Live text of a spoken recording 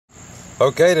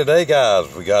Okay, today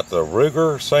guys, we got the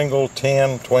Ruger single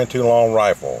 10 22 long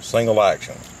rifle, single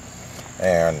action.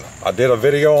 And I did a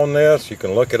video on this, you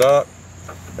can look it up.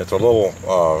 It's a little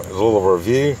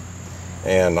review.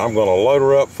 And I'm gonna load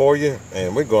her up for you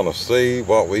and we're gonna see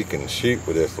what we can shoot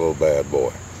with this little bad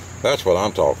boy. That's what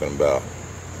I'm talking about.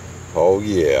 Oh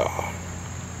yeah.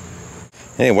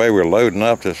 Anyway, we're loading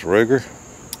up this Ruger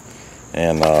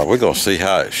and we're gonna see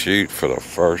how it shoots for the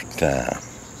first time.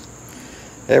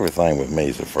 Everything with me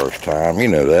is the first time, you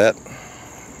know that.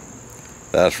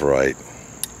 That's right.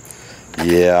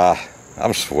 Yeah,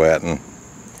 I'm sweating.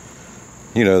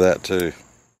 You know that too.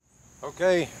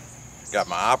 Okay, got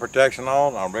my eye protection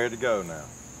on. I'm ready to go now.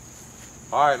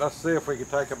 All right, let's see if we can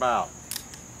take them out.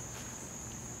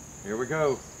 Here we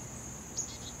go.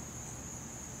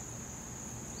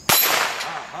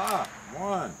 Aha,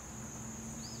 1,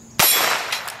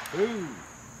 2,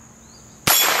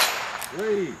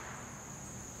 3.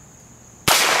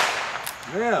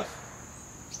 Miss.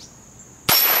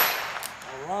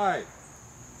 All right.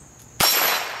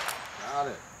 Got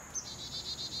it.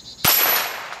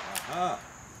 Uh-huh.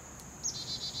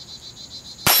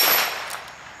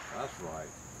 That's right.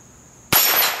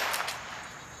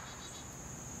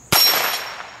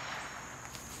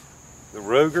 The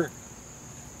Ruger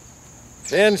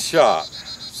 10 shot,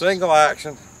 single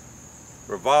action,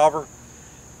 revolver.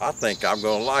 I think I'm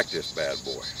gonna like this bad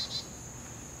boy.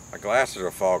 My glasses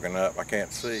are fogging up, I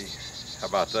can't see. How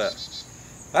about that?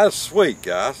 That's sweet,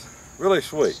 guys. Really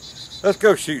sweet. Let's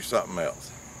go shoot something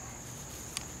else.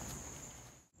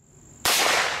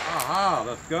 Aha,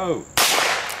 let's go.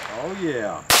 Oh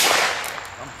yeah.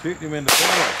 I'm shooting him in the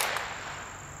belly.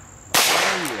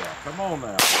 Oh yeah, come on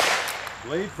now.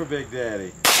 Bleed for Big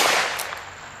Daddy.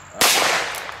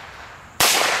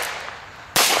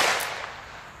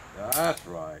 That's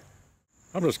right.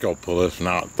 I'm just gonna pull this one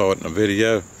out and throw it in a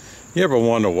video. You ever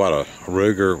wonder what a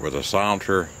Ruger with a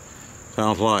silencer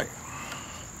sounds like?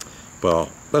 Well,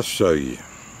 let's show you.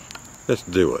 Let's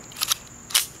do it.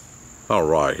 All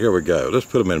right, here we go. Let's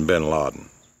put them in Bin Laden.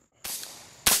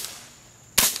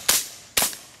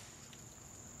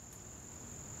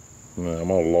 I'm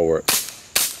gonna lower it.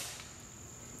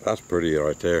 That's pretty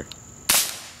right there.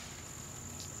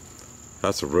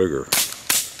 That's a Ruger.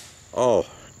 Oh,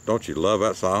 don't you love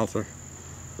that silencer?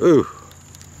 Ooh,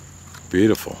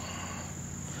 beautiful.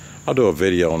 I'll do a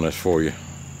video on this for you.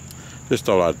 Just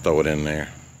thought I'd throw it in there.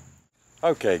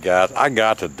 Okay guys, I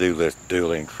got to do this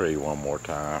dueling tree one more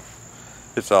time.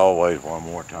 It's always one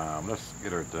more time. Let's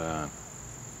get her done.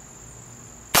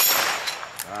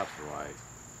 That's right.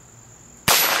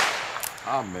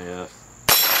 I missed.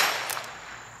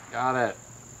 Got it.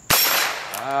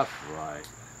 That's right.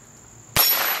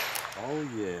 Oh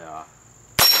yeah.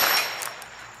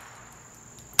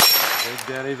 Big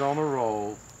Daddy's on the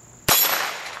roll.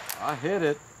 I hit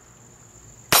it.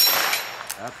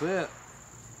 That's it.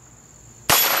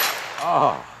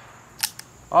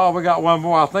 Oh, we got one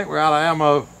more. I think we're out of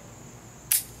ammo.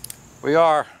 We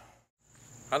are.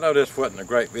 I know this wasn't a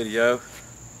great video.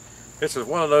 This is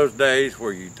one of those days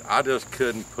where I just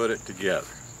couldn't put it together.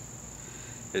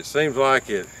 It seems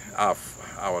like I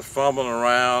was fumbling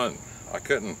around and I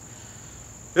couldn't.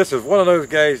 This is one of those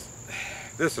days.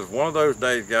 This is one of those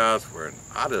days, guys, where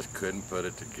I just couldn't put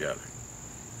it together.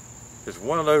 It's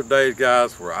one of those days,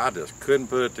 guys, where I just couldn't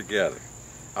put it together.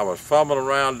 I was fumbling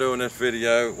around doing this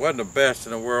video. It wasn't the best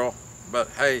in the world, but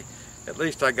hey, at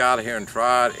least I got here and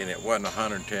tried, and it wasn't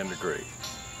 110 degrees.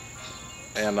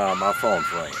 And my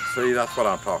phone's ringing. See, that's what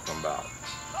I'm talking about.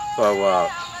 So,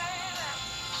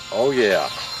 oh yeah,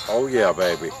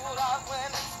 baby.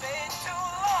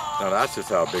 Now that's just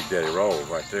how Big Daddy rolls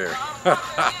right there.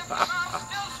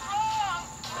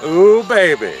 Ooh,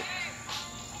 baby.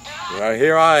 Right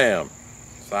here I am.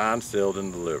 Signed, sealed,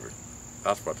 and delivered.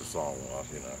 That's what the song was,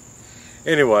 you know.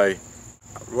 Anyway,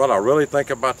 what I really think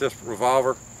about this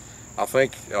revolver, I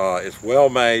think it's well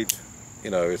made. You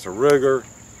know, it's a Ruger.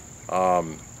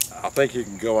 I think you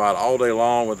can go out all day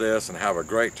long with this and have a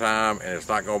great time, and it's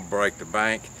not going to break the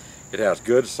bank. It has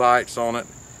good sights on it.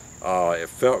 It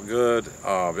felt good.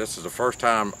 This is the first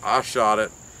time I shot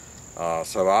it,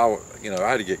 so I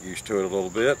had to get used to it a little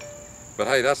bit. But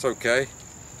hey, that's okay.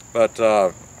 But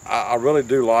I really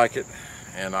do like it,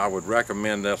 and I would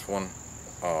recommend this one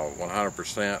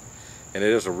 100%. And it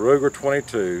is a Ruger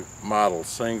 22 model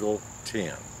single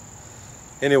 10.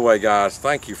 Anyway, guys,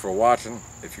 thank you for watching.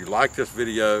 If you like this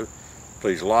video,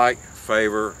 please like,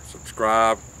 favor,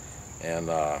 subscribe, and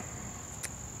God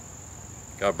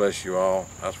bless you all.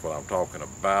 That's what I'm talking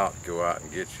about. Go out and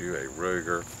get you a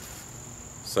Ruger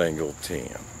single 10.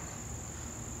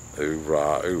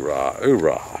 Hoorah, hoorah,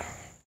 hoorah.